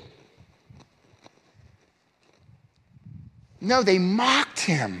 maybe. No, they mocked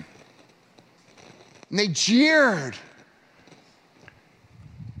him. And they jeered.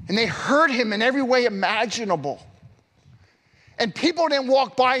 And they hurt him in every way imaginable. And people didn't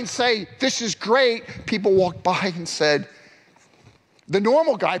walk by and say, this is great. People walked by and said, the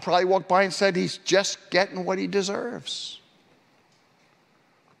normal guy probably walked by and said, he's just getting what he deserves.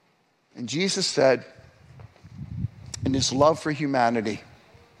 And Jesus said, in his love for humanity,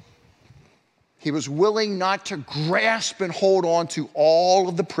 he was willing not to grasp and hold on to all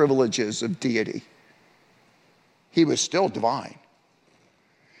of the privileges of deity. He was still divine.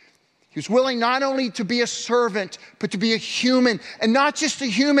 He was willing not only to be a servant, but to be a human. And not just a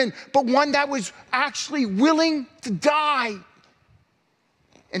human, but one that was actually willing to die.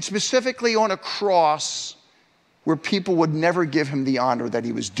 And specifically on a cross where people would never give him the honor that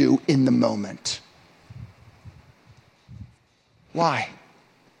he was due in the moment. Why?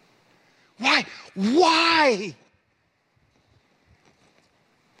 Why? Why?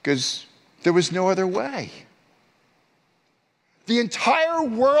 Because there was no other way. The entire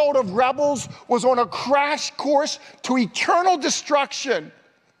world of rebels was on a crash course to eternal destruction.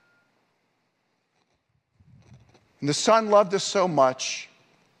 And the Son loved us so much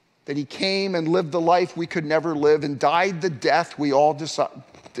that he came and lived the life we could never live and died the death we all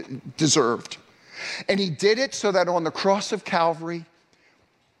deserved. And he did it so that on the cross of Calvary,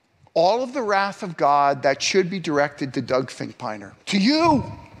 all of the wrath of God that should be directed to Doug Finkbeiner, to you,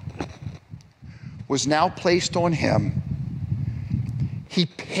 was now placed on him. He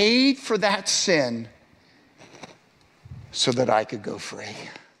paid for that sin so that I could go free.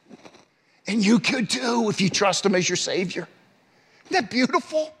 And you could too if you trust him as your Savior. Isn't that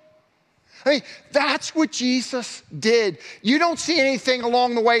beautiful? I mean, that's what Jesus did. You don't see anything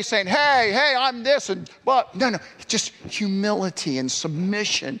along the way saying, hey, I'm this, but no, just humility and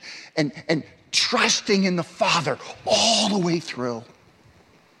submission and trusting in the Father all the way through.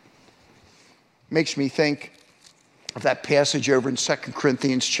 Makes me think of that passage over in 2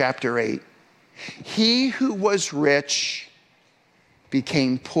 Corinthians chapter 8. He who was rich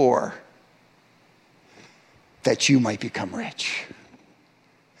became poor that you might become rich.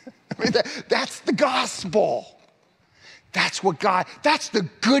 I mean, that's the gospel. That's the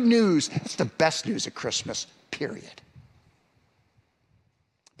good news. It's the best news at Christmas, period.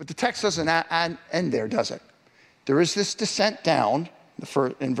 But the text doesn't end there, does it? There is this descent down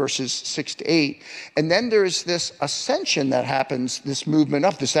in verses 6 to 8. And then there's this ascension that happens, this movement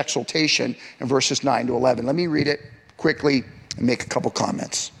up, this exaltation in verses 9 to 11. Let me read it quickly and make a couple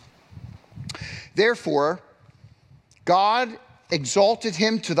comments. Therefore, God exalted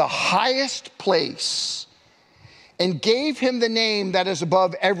him to the highest place and gave him the name that is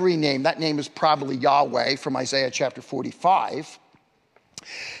above every name. That name is probably Yahweh from Isaiah chapter 45.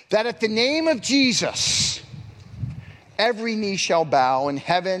 That at the name of Jesus, every knee shall bow in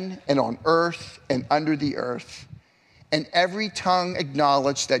heaven and on earth and under the earth, and every tongue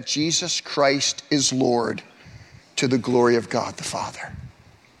acknowledge that Jesus Christ is Lord, to the glory of God the Father.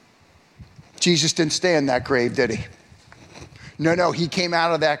 Jesus didn't stay in that grave, did he? No, he came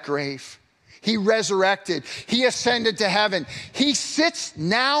out of that grave. He resurrected. He ascended to heaven. He sits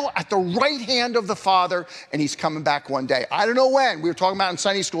now at the right hand of the Father, and he's coming back one day. I don't know when. We were talking about in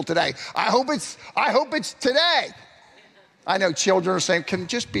Sunday school today. I hope it's today. I know children are saying, can it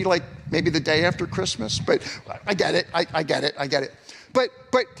just be like maybe the day after Christmas? But I get it. I get it.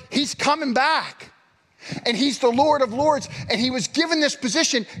 But he's coming back. And he's the Lord of Lords. And he was given this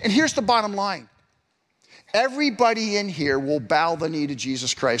position. And here's the bottom line. Everybody in here will bow the knee to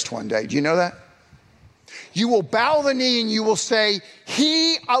Jesus Christ one day. Do you know that? You will bow the knee and you will say,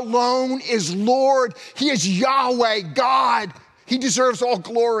 he alone is Lord. He is Yahweh, God. He deserves all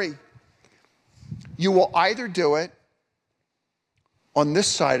glory. You will either do it on this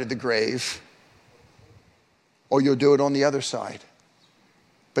side of the grave, or you'll do it on the other side.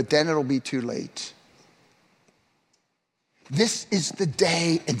 But then it'll be too late. This is the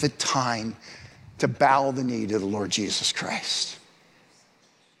day and the time to bow the knee to the Lord Jesus Christ.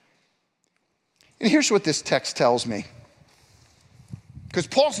 And here's what this text tells me. Because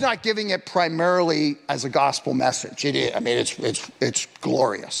Paul's not giving it primarily as a gospel message. It's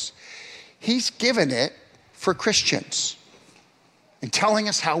glorious. He's given it for Christians and telling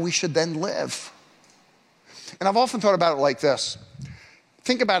us how we should then live. And I've often thought about it like this.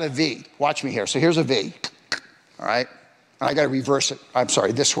 Think about a V. Watch me here. So here's a V, all right? And I got to reverse it. I'm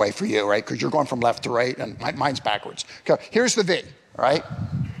sorry, this way for you, right? Because you're going from left to right, and mine's backwards. Okay, here's the V, all right?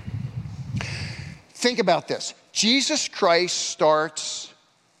 Think about this. Jesus Christ starts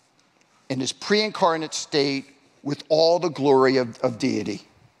in his pre-incarnate state with all the glory of deity.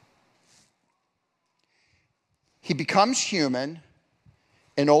 He becomes human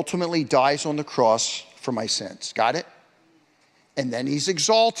and ultimately dies on the cross for my sins. Got it? And then he's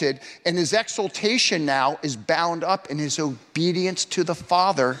exalted, and his exaltation now is bound up in his obedience to the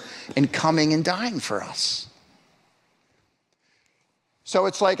Father in coming and dying for us. So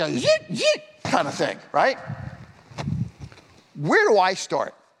it's like a yeet kind of thing, right? Where do I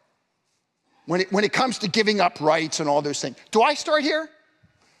start? When it comes to giving up rights and all those things. Do I start here?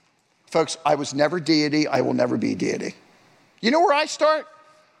 Folks, I was never deity. I will never be deity. You know where I start?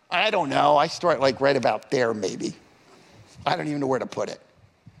 I don't know. I start like right about there maybe. I don't even know where to put it.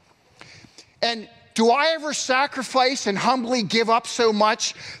 And do I ever sacrifice and humbly give up so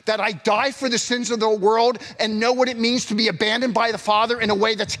much that I die for the sins of the world and know what it means to be abandoned by the Father in a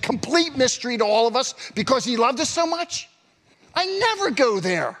way that's a complete mystery to all of us because he loved us so much? I never go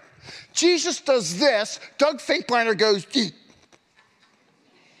there. Jesus does this. Doug Finkbeiner goes, yeet.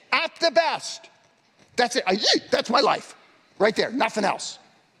 At the best. That's it. That's my life. Right there. Nothing else.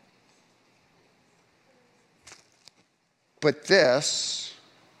 But this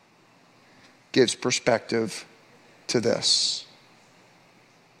gives perspective to this.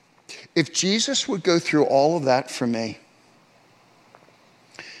 If Jesus would go through all of that for me,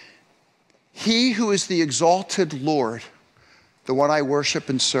 he who is the exalted Lord, the one I worship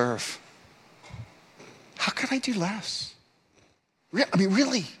and serve, how could I do less? I mean,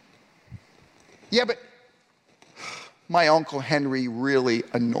 really? Yeah, but my Uncle Henry really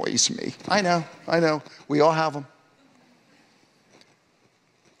annoys me. I know. We all have them.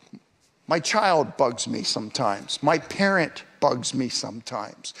 My child bugs me sometimes. My parent bugs me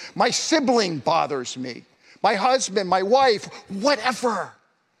sometimes. My sibling bothers me. My husband, my wife, whatever.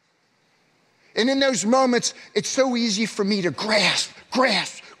 And in those moments, it's so easy for me to grasp.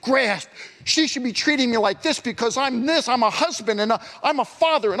 She should be treating me like this because I'm this. I'm a husband and I'm a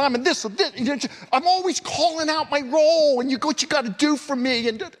father and I'm a this and this. I'm always calling out my role and what you got to do for me.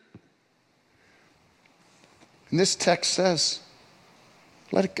 And this text says,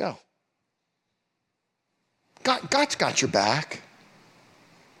 let it go. God's got your back.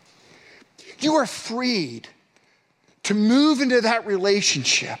 You are freed to move into that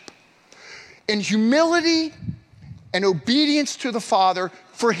relationship in humility and obedience to the Father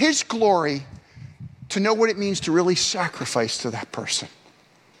for his glory, to know what it means to really sacrifice to that person.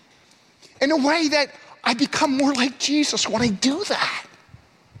 In a way that I become more like Jesus when I do that.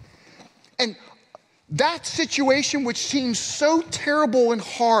 And that situation, which seems so terrible and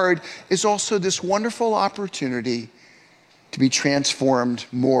hard, is also this wonderful opportunity to be transformed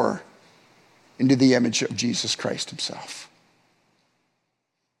more into the image of Jesus Christ himself.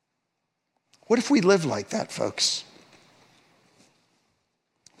 What if we live like that, folks?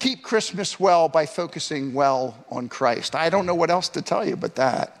 Keep Christmas well by focusing well on Christ. I don't know what else to tell you but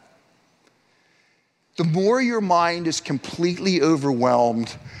that. the more your mind is completely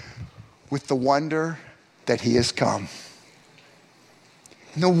overwhelmed with the wonder that he has come.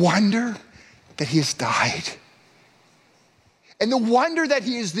 And the wonder that he has died. And the wonder that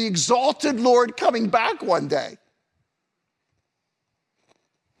he is the exalted Lord coming back one day.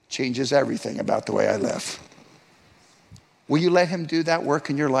 Changes everything about the way I live. Will you let him do that work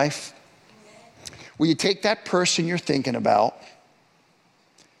in your life? Will you take that person you're thinking about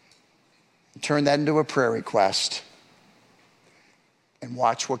and turn that into a prayer request and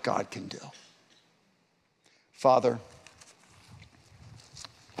watch what God can do? Father,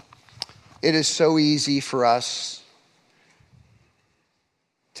 it is so easy for us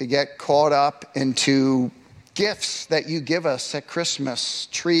to get caught up into gifts that you give us at Christmas,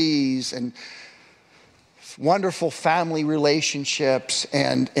 trees and wonderful family relationships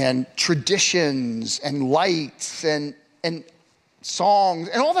and traditions and lights and songs.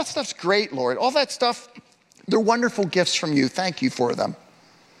 And all that stuff's great, Lord. All that stuff, they're wonderful gifts from you. Thank you for them.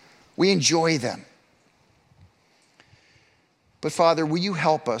 We enjoy them. But Father, will you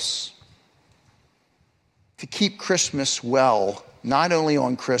help us to keep Christmas well, not only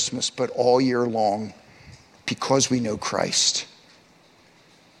on Christmas, but all year long, because we know Christ.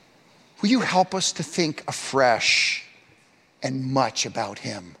 Will you help us to think afresh and much about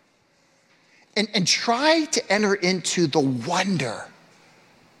him? And try to enter into the wonder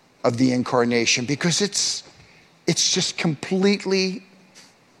of the incarnation, because it's just completely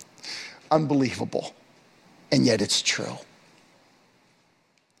unbelievable, and yet it's true.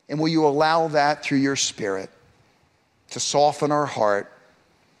 And will you allow that through your Spirit to soften our heart,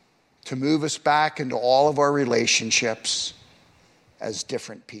 to move us back into all of our relationships as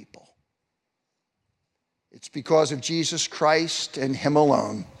different people? It's because of Jesus Christ and him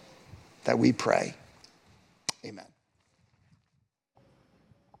alone that we pray. Amen.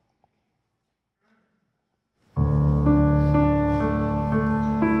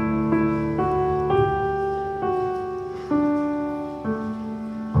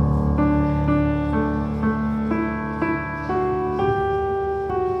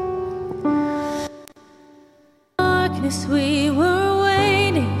 We were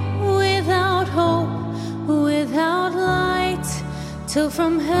waiting without hope, without light, till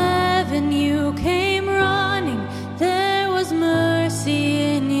from heaven you came running. There was mercy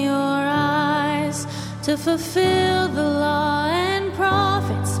in your eyes to fulfill the law and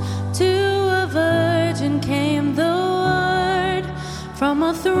prophets. To a virgin came the word, from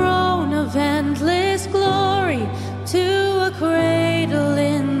a throne of endless glory to a cradle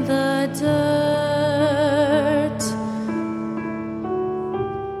in the dirt.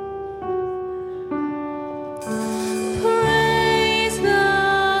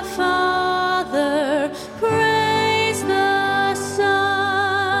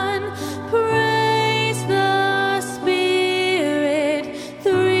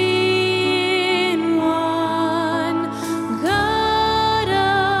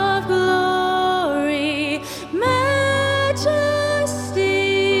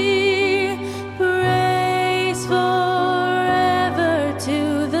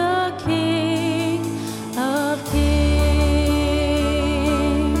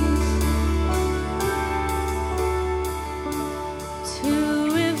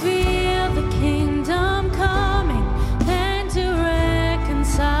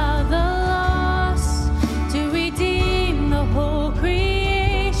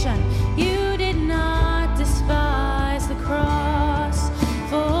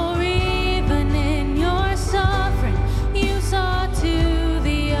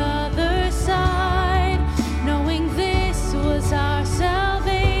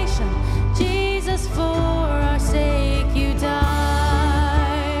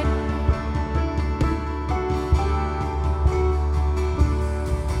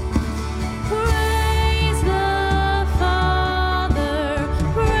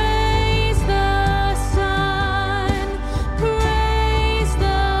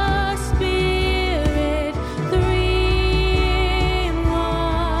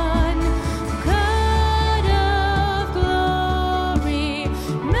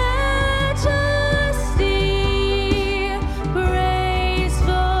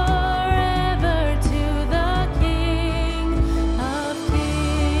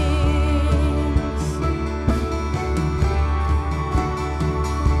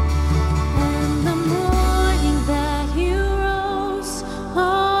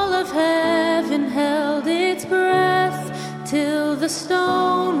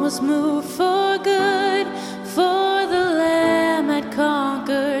 Moved for good, for the Lamb had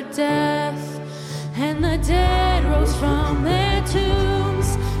conquered death, and the dead rose from their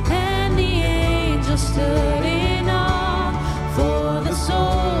tombs, and the angels stood in awe, for the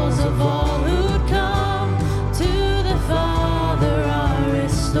souls of all who'd come to the Father are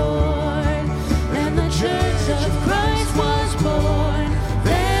restored. And the Church of Christ was born.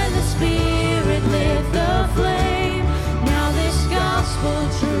 Then the Spirit lit the flame. Now this gospel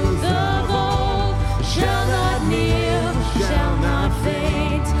truth of old shall not kneel, shall not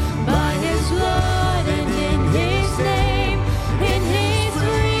faint. By His blood and in His name, in His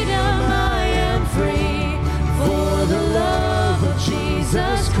freedom I am free. For the love of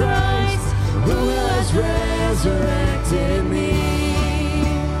Jesus Christ, who has resurrected me.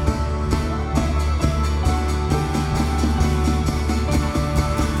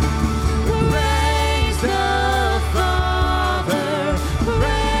 Praise the Father,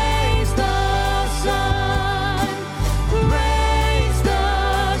 praise the Son, praise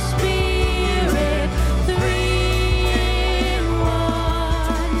the Spirit, three in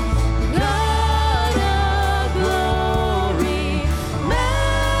one. God of glory,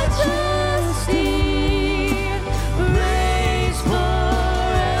 majesty, praise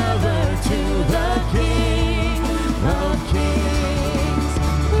forever to the King of Kings.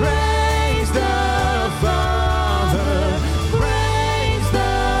 Praise the Father, praise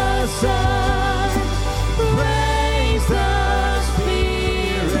the Son, praise the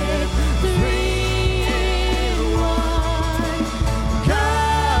Spirit, three in one.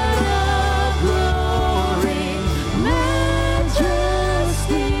 God of glory,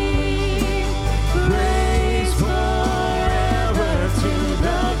 majesty, praise forever to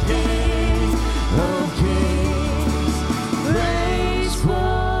the King of Kings. Praise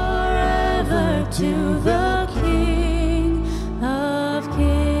forever to the King of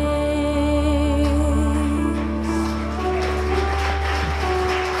Kings.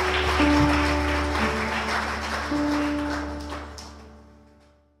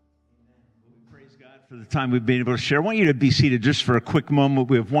 Praise God for the time we've been able to share. I want you to be seated just for a quick moment.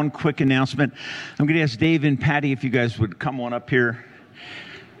 We have one quick announcement. I'm going to ask Dave and Patty if you guys would come on up here.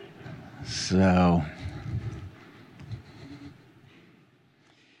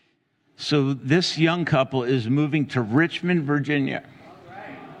 So this young couple is moving to Richmond, Virginia.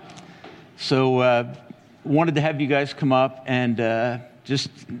 So wanted to have you guys come up and just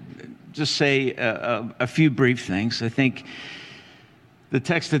say a few brief things. I think the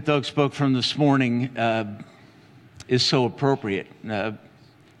text that Doug spoke from this morning is so appropriate.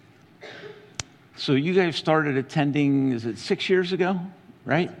 So you guys started attending, is it 6 years ago,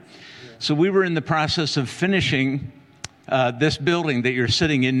 right? Yeah. So we were in the process of finishing this building that you're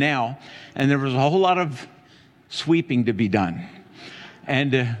sitting in now, and there was a whole lot of sweeping to be done.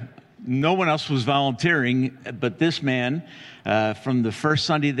 And no one else was volunteering, but this man, from the first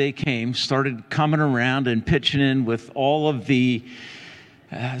Sunday they came, started coming around and pitching in with all of the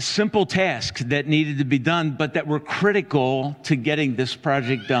simple tasks that needed to be done, but that were critical to getting this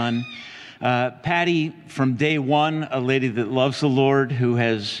project done. Patty, from day one, a lady that loves the Lord, who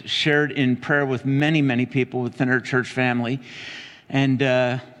has shared in prayer with many, many people within her church family. And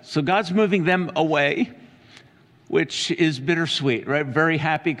so God's moving them away, which is bittersweet, right? Very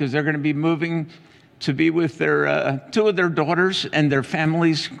happy because they're going to be moving to be with their two of their daughters and their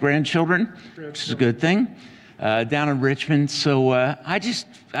families, grandchildren, which is a good thing, down in Richmond. So I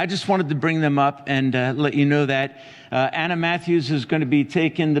just wanted to bring them up and let you know that Anna Matthews is going to be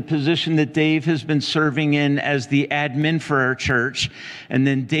taking the position that Dave has been serving in as the admin for our church. And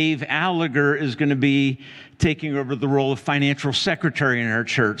then Dave Allerger is going to be taking over the role of financial secretary in our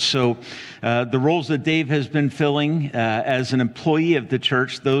church. So the roles that Dave has been filling as an employee of the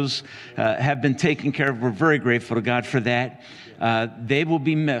church, those have been taken care of. We're very grateful to God for that. They will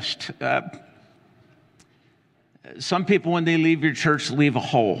be missed. Some people, when they leave your church, leave a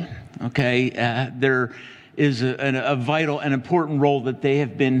hole, okay? There is a vital and important role that they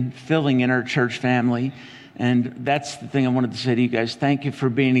have been filling in our church family. And that's the thing I wanted to say to you guys. Thank you for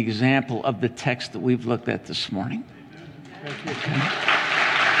being an example of the text that we've looked at this morning. Thank you. Okay. Love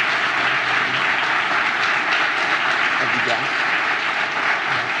you guys.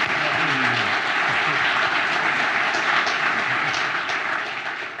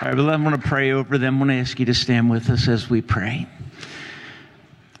 All right, beloved, I want to pray over them. I want to ask you to stand with us as we pray.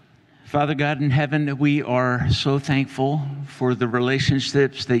 Father God in heaven, we are so thankful for the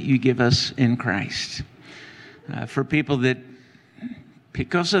relationships that you give us in Christ. For people that,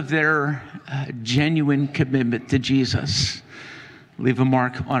 because of their genuine commitment to Jesus, leave a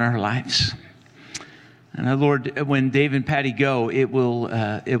mark on our lives. And Lord, when Dave and Patty go, it will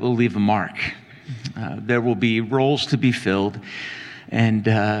leave a mark. There will be roles to be filled and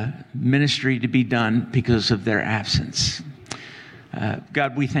ministry to be done because of their absence.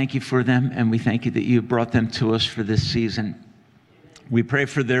 God, we thank you for them, and we thank you that you brought them to us for this season. We pray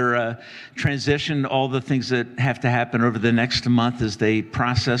for their transition, all the things that have to happen over the next month as they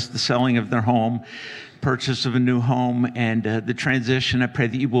process the selling of their home, purchase of a new home, and the transition. I pray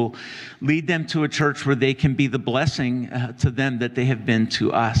that you will lead them to a church where they can be the blessing to them that they have been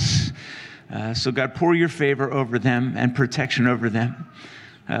to us. So God, pour your favor over them and protection over them.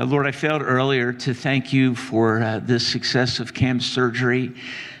 Lord, I failed earlier to thank you for the success of Cam's surgery.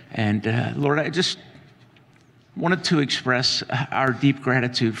 And Lord, I just wanted to express our deep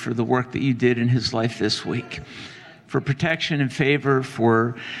gratitude for the work that you did in his life this week, for protection and favor,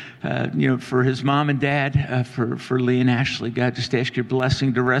 for for his mom and dad, for Lee and Ashley. God, just ask your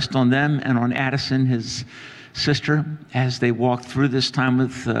blessing to rest on them and on Addison, his sister, as they walk through this time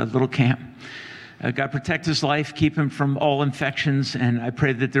with little Cam. God, protect his life, keep him from all infections, and I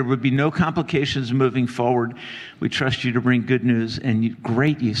pray that there would be no complications moving forward. We trust you to bring good news and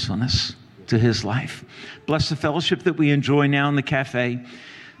great usefulness to his life. Bless the fellowship that we enjoy now in the cafe.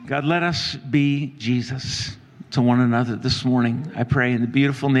 God, let us be Jesus to one another this morning. I pray in the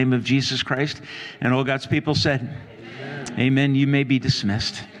beautiful name of Jesus Christ, and all God's people said, Amen. You may be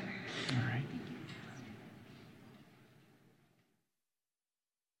dismissed.